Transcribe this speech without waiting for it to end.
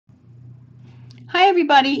Hi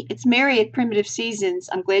everybody, it's Mary at Primitive Seasons.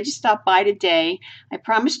 I'm glad you stopped by today. I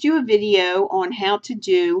promised you a video on how to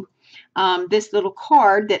do this little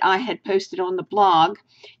card that I had posted on the blog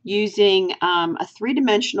using a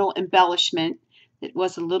three-dimensional embellishment. It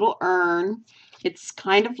was a little urn. It's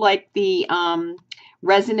kind of like the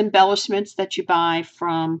resin embellishments that you buy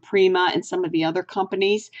from Prima and some of the other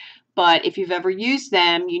companies. But if you've ever used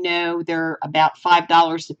them, you know they're about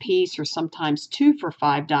 $5 a piece or sometimes two for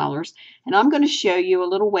 $5. And I'm going to show you a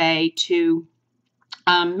little way to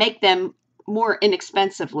make them more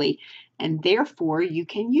inexpensively, and therefore you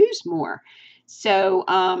can use more. So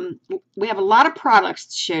we have a lot of products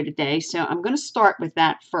to show today, so I'm going to start with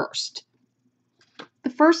that first. The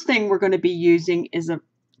first thing we're going to be using is a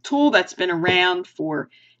tool that's been around for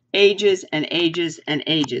ages and ages and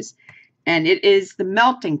ages, and it is the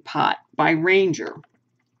melting pot by Ranger.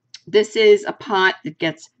 This is a pot that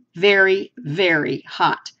gets very, very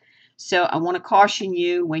hot. So I want to caution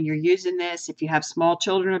you when you're using this, if you have small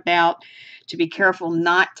children about, to be careful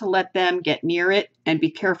not to let them get near it, and be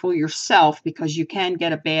careful yourself because you can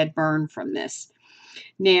get a bad burn from this.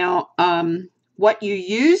 Now, what you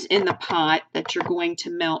use in the pot that you're going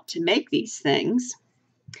to melt to make these things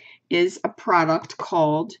is a product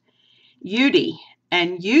called UD,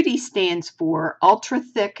 and UD stands for Ultra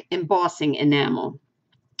Thick Embossing Enamel.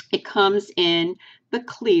 It comes in the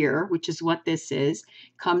clear, which is what this is,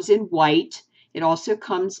 comes in white. It also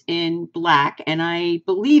comes in black, and I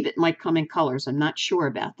believe it might come in colors. I'm not sure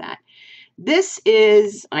about that. This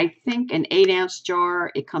is, I think, an 8-ounce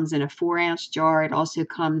jar. It comes in a 4-ounce jar. It also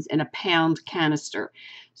comes in a pound canister.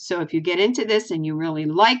 So if you get into this and you really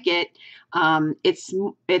like it,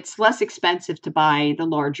 it's less expensive to buy the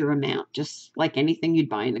larger amount, just like anything you'd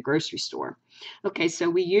buy in the grocery store. Okay, so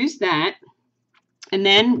we use that. And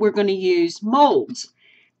then we're going to use molds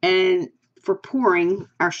and for pouring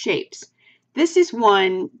our shapes. This is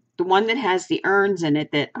the one that has the urns in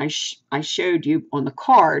it that I showed you on the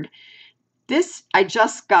card. This I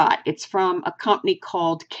just got. It's from a company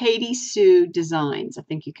called Katie Sue Designs. I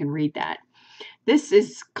think you can read that.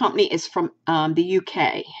 This company is from the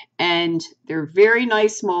UK, and they're very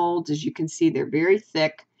nice molds. As you can see, they're very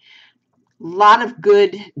thick. Lot of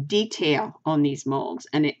good detail on these molds,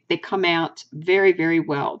 and they come out very, very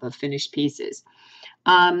well, the finished pieces.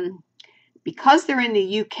 Because they're in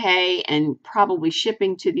the UK and probably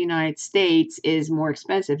shipping to the United States is more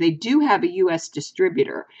expensive, they do have a US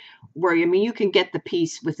distributor where, I mean, you can get the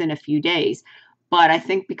piece within a few days, but I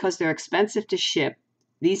think because they're expensive to ship,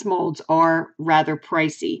 these molds are rather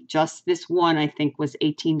pricey. Just this one, I think, was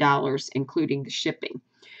 $18, including the shipping.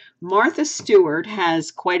 Martha Stewart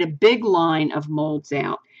has quite a big line of molds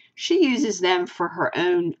out. She uses them for her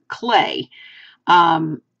own clay.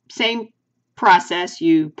 Same process.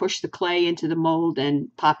 You push the clay into the mold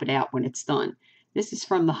and pop it out when it's done. This is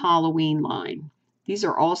from the Halloween line. These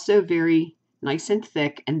are also very nice and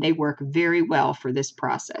thick, and they work very well for this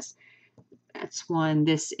process. That's one.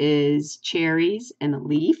 This is cherries and a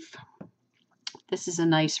leaf. This is a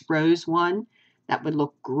nice rose one. That would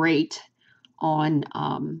look great on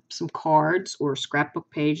some cards or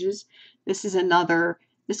scrapbook pages. This is another,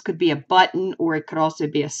 this could be a button, or it could also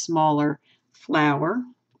be a smaller flower.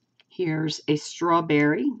 Here's a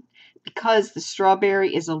strawberry. Because the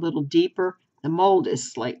strawberry is a little deeper, the mold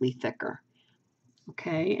is slightly thicker.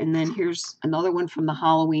 Okay, and then here's another one from the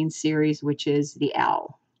Halloween series, which is the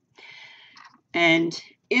owl. And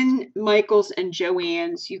in Michael's and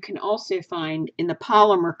Joann's, you can also find in the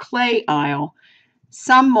polymer clay aisle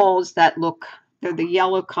some molds that look, they're the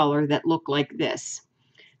yellow color, that look like this.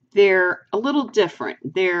 They're a little different.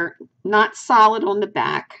 They're not solid on the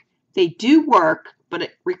back. They do work, but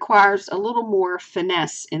it requires a little more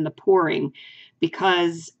finesse in the pouring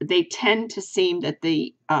because they tend to seem that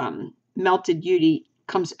the melted UD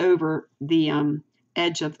comes over the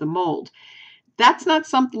edge of the mold. That's not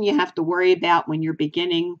something you have to worry about when you're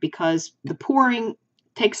beginning because the pouring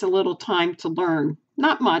takes a little time to learn.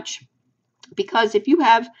 Not much. Because if you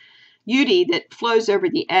have UD that flows over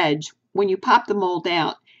the edge, when you pop the mold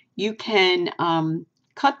out, you can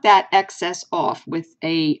cut that excess off with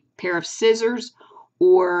a pair of scissors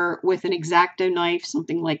or with an X-Acto knife,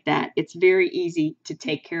 something like that. It's very easy to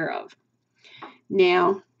take care of.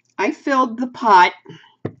 Now, I filled the pot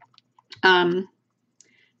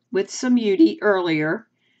with some UD earlier,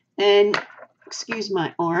 and excuse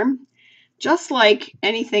my arm. Just like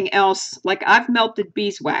anything else, like I've melted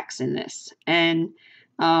beeswax in this, and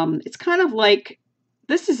it's kind of like,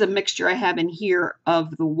 this is a mixture I have in here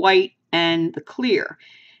of the white and the clear.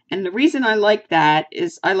 And the reason I like that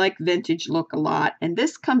is I like vintage look a lot, and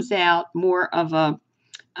this comes out more of a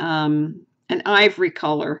an ivory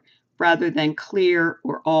color rather than clear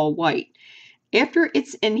or all white. After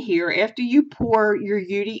it's in here, after you pour your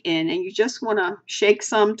UD in, and you just want to shake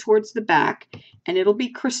some towards the back, and it'll be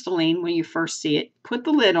crystalline when you first see it, put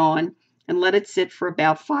the lid on and let it sit for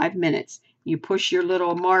about 5 minutes. You push your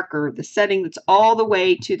little marker. The setting that's all the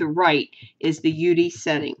way to the right is the UD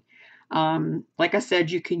setting. Like I said,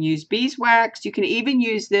 you can use beeswax. You can even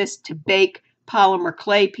use this to bake polymer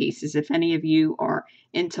clay pieces if any of you are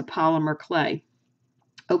into polymer clay.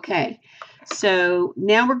 Okay, so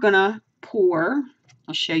now we're going to pour.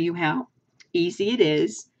 I'll show you how easy it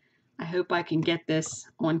is. I hope I can get this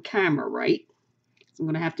on camera right. I'm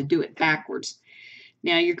going to have to do it backwards.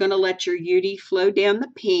 Now you're going to let your UD flow down the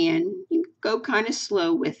pan. You go kind of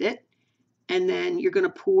slow with it. And then you're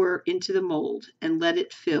going to pour into the mold and let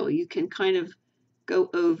it fill. You can kind of go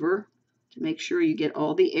over to make sure you get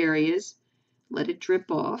all the areas. Let it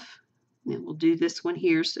drip off. And we'll do this one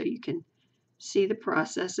here so you can see the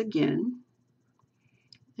process again.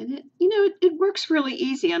 And it works really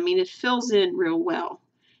easy. I mean, it fills in real well.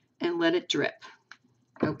 And let it drip.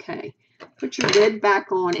 Okay. Put your lid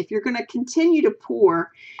back on. If you're going to continue to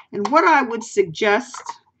pour, and what I would suggest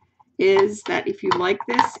is that if you like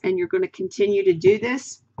this and you're going to continue to do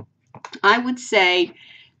this, I would say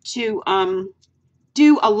to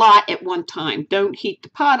do a lot at one time. Don't heat the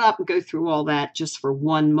pot up and go through all that just for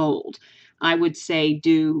one mold. I would say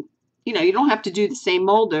do, you don't have to do the same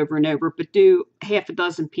mold over and over, but do half a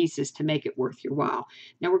dozen pieces to make it worth your while.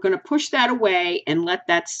 Now we're going to push that away and let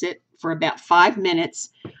that sit for about 5 minutes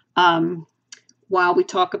while we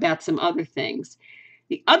talk about some other things.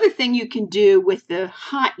 The other thing you can do with the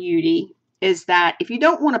hot UD is that if you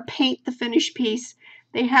don't want to paint the finished piece,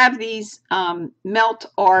 they have these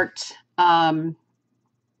MeltArt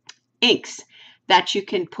inks that you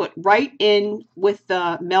can put right in with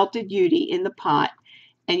the melted UD in the pot,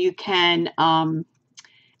 and you can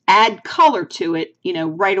add color to it,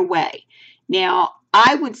 right away. Now,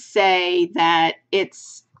 I would say that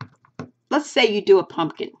let's say you do a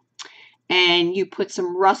pumpkin and you put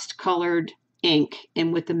some rust-colored ink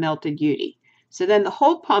in with the melted UD. So then the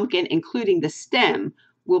whole pumpkin, including the stem,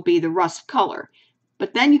 will be the rust color.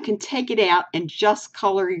 But then you can take it out and just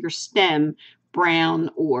color your stem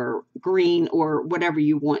brown or green or whatever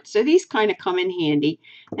you want. So these kind of come in handy.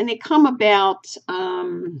 And they come about,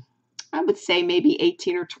 I would say maybe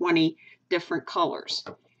 18 or 20 different colors.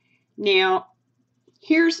 Now,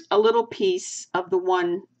 here's a little piece of the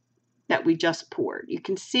one that we just poured. You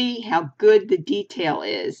can see how good the detail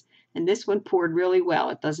is. And this one poured really well.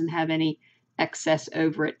 It doesn't have any excess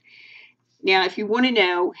over it. Now, if you want to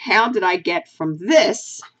know how did I get from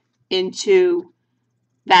this into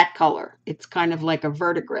that color, it's kind of like a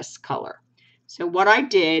verdigris color. So what I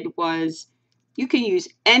did was, you can use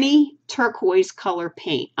any turquoise color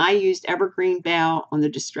paint. I used Evergreen Bow on the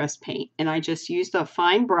Distress paint, and I just used a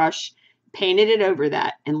fine brush, painted it over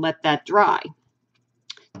that, and let that dry.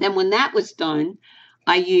 Then when that was done,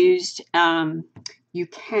 I used, you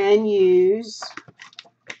can use,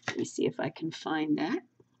 let me see if I can find that,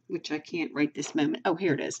 which I can't right this moment. Oh,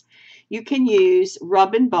 here it is. You can use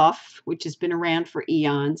Rub and Buff, which has been around for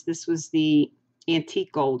eons. This was the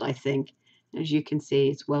antique gold, I think. As you can see,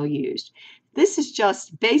 it's well used. This is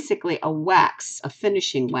just basically a wax, a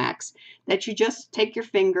finishing wax, that you just take your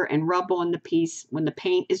finger and rub on the piece when the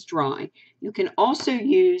paint is dry. You can also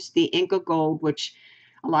use the Inca Gold, which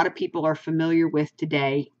a lot of people are familiar with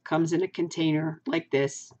today. Comes in a container like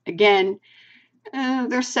this. Again,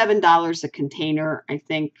 they're $7 a container, I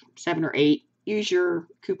think, 7 or 8. Use your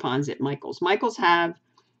coupons at Michael's. Michael's have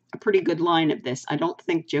a pretty good line of this. I don't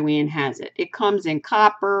think Joanne has it. It comes in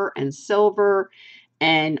copper and silver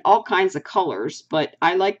and all kinds of colors, but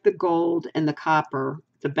I like the gold and the copper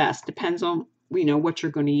the best. Depends on, what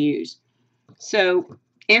you're going to use. So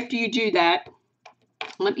after you do that,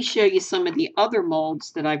 let me show you some of the other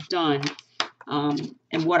molds that I've done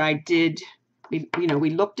and what I did. We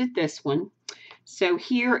looked at this one. So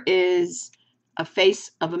here is a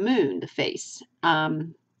face of a moon, the face.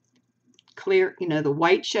 Clear, the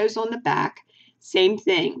white shows on the back. Same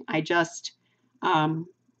thing. I just, I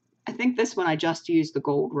think this one I just used the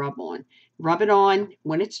gold rub on. Rub it on.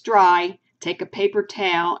 When it's dry, take a paper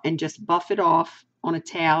towel and just buff it off on a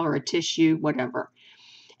towel or a tissue, whatever.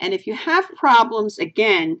 And if you have problems,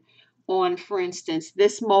 again, on, for instance,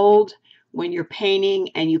 this mold, when you're painting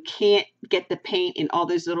and you can't get the paint in all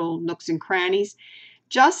those little nooks and crannies,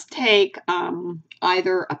 just take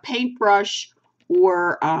either a paintbrush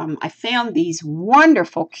or I found these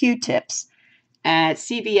wonderful Q-tips at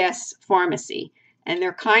CVS Pharmacy. And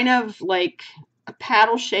they're kind of like a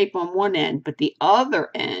paddle shape on one end, but the other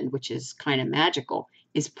end, which is kind of magical,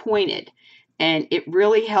 is pointed. and it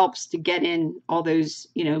really helps to get in all those,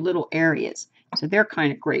 you know, little areas. So they're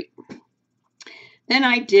kind of great. Then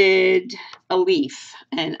I did a leaf,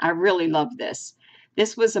 and I really love this.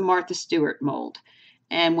 This was a Martha Stewart mold.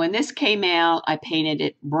 And when this came out, I painted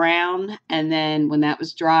it brown, and then when that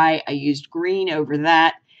was dry, I used green over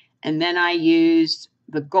that, and then I used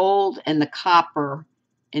the gold and the copper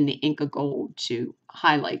in the Inca Gold to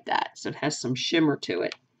highlight that, so it has some shimmer to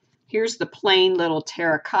it. Here's the plain little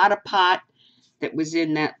terracotta pot that was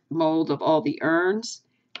in that mold of all the urns,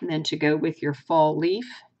 and then to go with your fall leaf,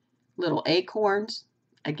 little acorns.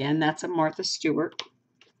 Again, that's a Martha Stewart.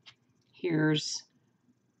 Here's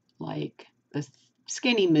like the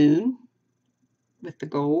skinny moon with the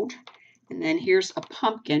gold. And then here's a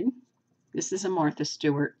pumpkin. This is a Martha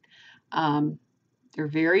Stewart. They're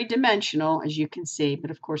very dimensional, as you can see,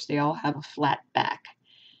 but of course they all have a flat back.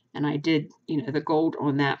 And I did, you know, the gold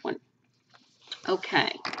on that one.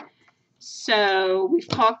 Okay, so we've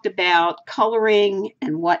talked about coloring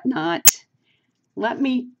and whatnot. Let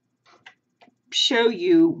me show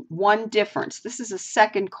you one difference. This is a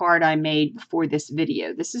second card I made before this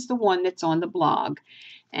video. This is the one that's on the blog,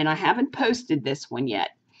 and I haven't posted this one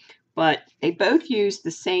yet, but they both use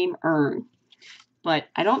the same urn. But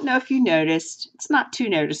I don't know if you noticed, it's not too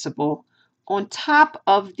noticeable. On top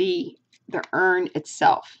of the urn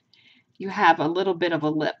itself, you have a little bit of a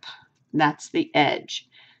lip. That's the edge.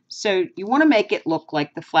 So you want to make it look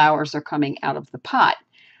like the flowers are coming out of the pot.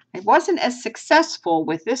 I wasn't as successful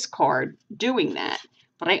with this card doing that,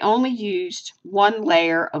 but I only used one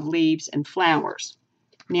layer of leaves and flowers.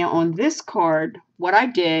 Now on this card, what I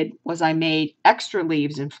did was I made extra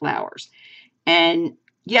leaves and flowers. And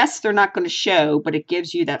yes, they're not going to show, but it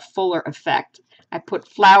gives you that fuller effect. I put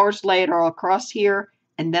flowers laid all across here,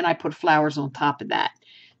 and then I put flowers on top of that.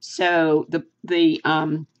 So the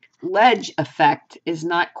ledge effect is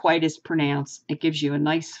not quite as pronounced. It gives you a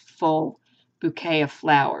nice full bouquet of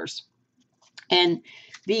flowers. And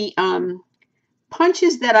the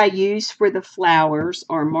punches that I use for the flowers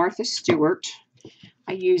are Martha Stewart.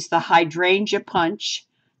 I use the hydrangea punch.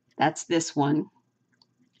 That's this one,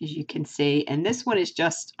 as you can see. And this one is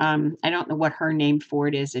just, I don't know what her name for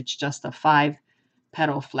it is. It's just a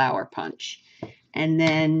 5-petal flower punch. And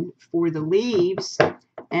then for the leaves,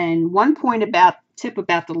 and one tip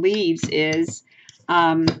about the leaves is,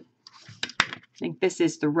 I think this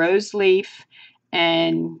is the rose leaf,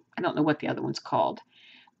 and I don't know what the other one's called.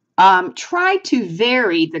 Try to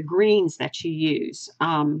vary the greens that you use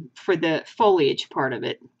for the foliage part of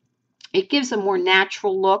it. It gives a more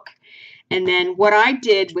natural look. And then what I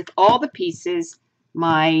did with all the pieces,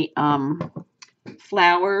 my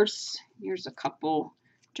flowers, here's a couple,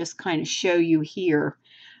 just kind of show you here.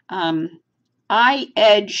 I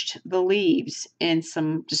edged the leaves in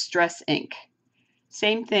some distress ink.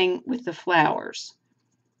 Same thing with the flowers.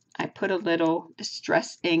 I put a little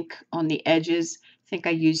distress ink on the edges. I think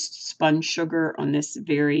I used spun sugar on this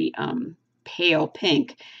very pale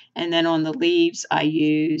pink. And then on the leaves, I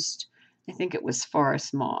used, I think it was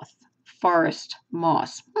forest moss.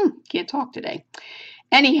 Can't talk today.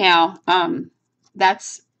 Anyhow,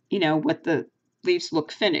 that's, you know, what the leaves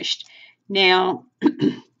look finished. Now,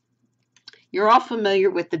 you're all familiar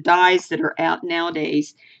with the dyes that are out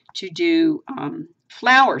nowadays to do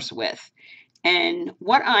flowers with. And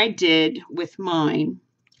what I did with mine,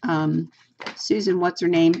 Susan, what's her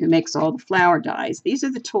name, who makes all the flower dyes, these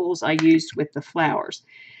are the tools I used with the flowers.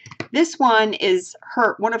 This one is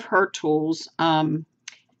one of her tools.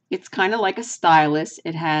 It's kind of like a stylus.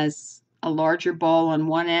 It has a larger ball on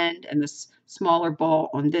one end and the smaller ball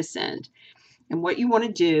on this end. And what you want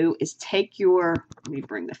to do is take your, let me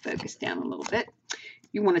bring the focus down a little bit.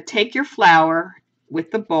 You want to take your flower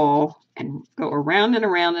with the ball and go around and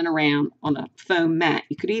around and around on a foam mat.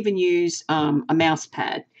 You could even use a mouse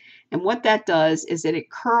pad. And what that does is that it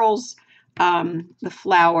curls the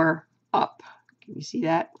flower up. Can you see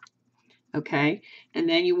that? Okay. And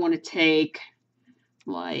then you want to take,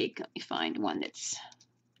 like, let me find one that's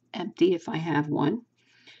empty if I have one.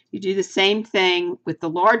 You do the same thing with the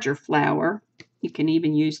larger flower. You can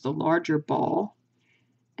even use the larger ball.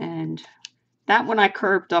 And that one I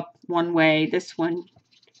curved up one way. This one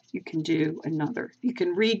you can do another. You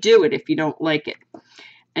can redo it if you don't like it.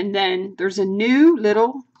 And then there's a new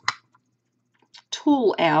little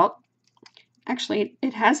tool out. Actually,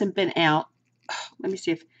 it hasn't been out. Let me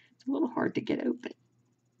see if it's a little hard to get open.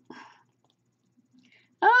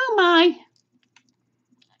 Oh my.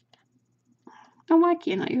 Oh, why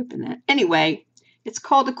can't I open that? Anyway, it's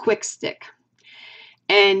called a quick stick.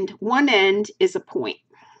 And one end is a point.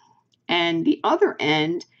 And the other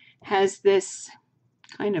end has this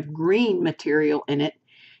kind of green material in it.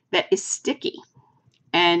 that is sticky.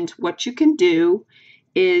 And what you can do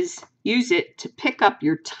is use it to pick up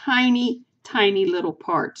your tiny, tiny little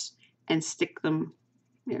parts and stick them,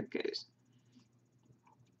 there it goes,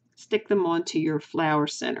 stick them onto your flower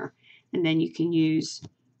center. And then you can use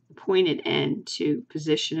the pointed end to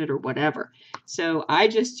position it or whatever. So I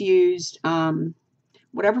just used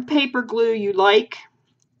whatever paper glue you like.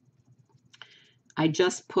 I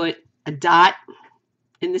just put a dot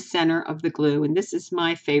in the center of the glue, and this is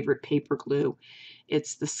my favorite paper glue.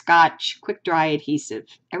 It's the Scotch Quick Dry Adhesive.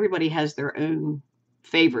 Everybody has their own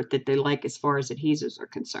favorite that they like as far as adhesives are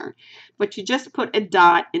concerned. But you just put a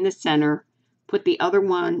dot in the center, put the other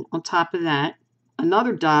one on top of that,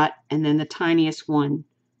 another dot, and then the tiniest one,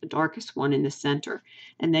 the darkest one in the center.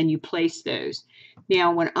 And then you place those.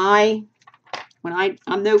 Now,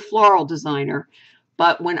 I'm no floral designer,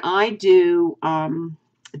 but when I do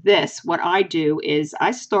this, what I do is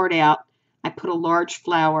I start out, I put a large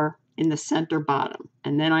flower in the center bottom,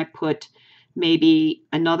 and then I put maybe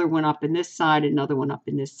another one up in this side, another one up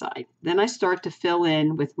in this side. Then I start to fill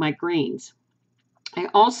in with my greens. I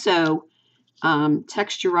also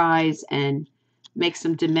texturize and make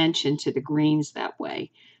some dimension to the greens that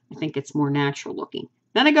way. I think it's more natural looking.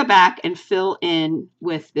 Then I go back and fill in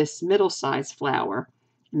with this middle-sized flower,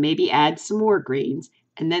 maybe add some more greens,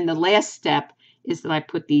 and then the last step is that I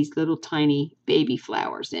put these little tiny baby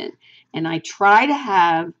flowers in. And I try to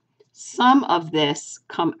have some of this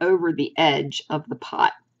come over the edge of the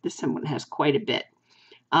pot. This one has quite a bit.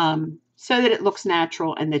 So that it looks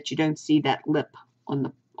natural and that you don't see that lip on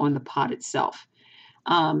the pot itself.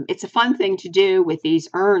 It's a fun thing to do with these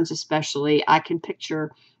urns especially. I can picture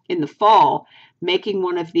in the fall making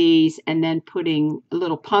one of these and then putting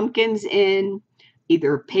little pumpkins in,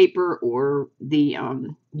 either paper or the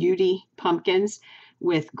Udi pumpkins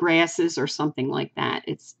with grasses or something like that.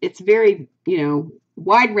 It's very,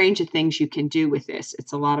 wide range of things you can do with this.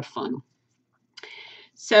 It's a lot of fun.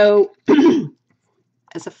 So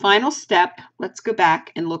as a final step, let's go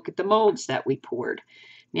back and look at the molds that we poured.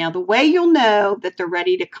 Now, the way you'll know that they're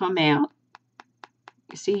ready to come out,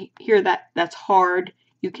 you see here that's hard.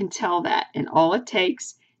 You can tell that. And all it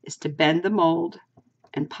takes is to bend the mold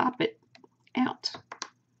and pop it out.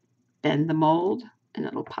 Bend the mold and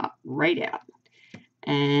it'll pop right out.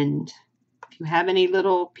 And if you have any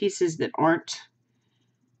little pieces that aren't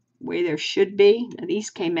where there should be,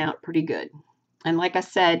 these came out pretty good. And like I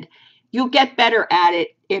said, you'll get better at it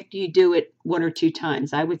if you do it 1 or 2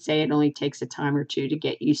 times. I would say it only takes a time or 2 to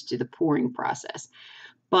get used to the pouring process.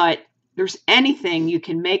 But there's anything you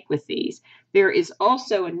can make with these. There is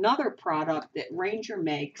also another product that Ranger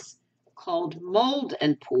makes called Mold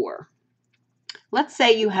and Pour. Let's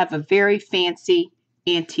say you have a very fancy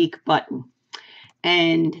antique button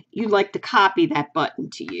and you'd like to copy that button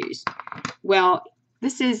to use. Well,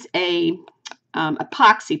 this is a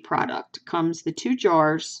epoxy product. Comes the 2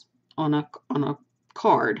 jars on a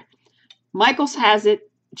card. Michael's has it,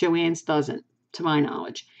 Joann's doesn't, to my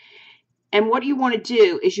knowledge. And what you want to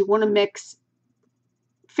do is you want to mix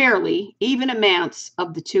fairly even amounts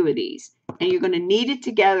of the 2 of these. And you're going to knead it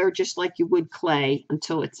together just like you would clay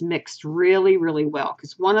until it's mixed really, really well.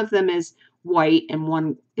 Because one of them is white and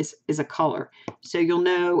one is a color. So you'll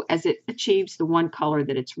know as it achieves the one color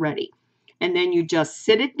that it's ready. And then you just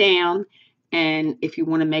sit it down. And if you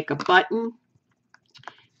want to make a button,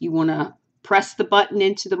 you want to press the button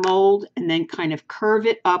into the mold and then kind of curve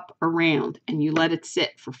it up around. And you let it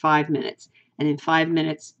sit for 5 minutes. And in 5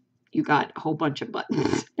 minutes, you got a whole bunch of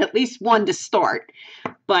buttons, at least one to start.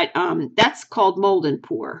 But that's called Mold and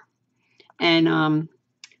Pour. And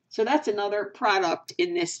so that's another product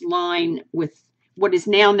in this line with what is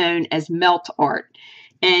now known as MeltArt.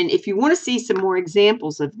 And if you want to see some more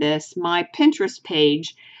examples of this, my Pinterest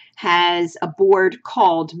page has a board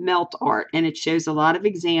called MeltArt, and it shows a lot of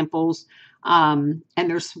examples. And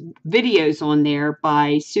there's videos on there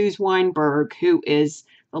by Suze Weinberg, who is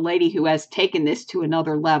the lady who has taken this to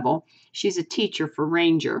another level. She's a teacher for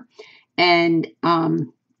Ranger. And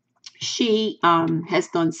she has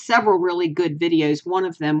done several really good videos, one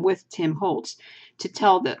of them with Tim Holtz, to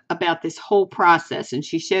tell about this whole process. And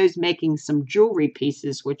she shows making some jewelry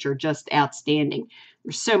pieces, which are just outstanding.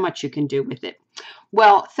 There's so much you can do with it.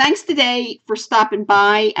 Well, thanks today for stopping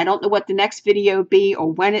by. I don't know what the next video will be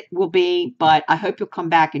or when it will be, but I hope you'll come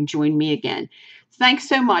back and join me again. Thanks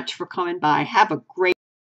so much for coming by. Have a great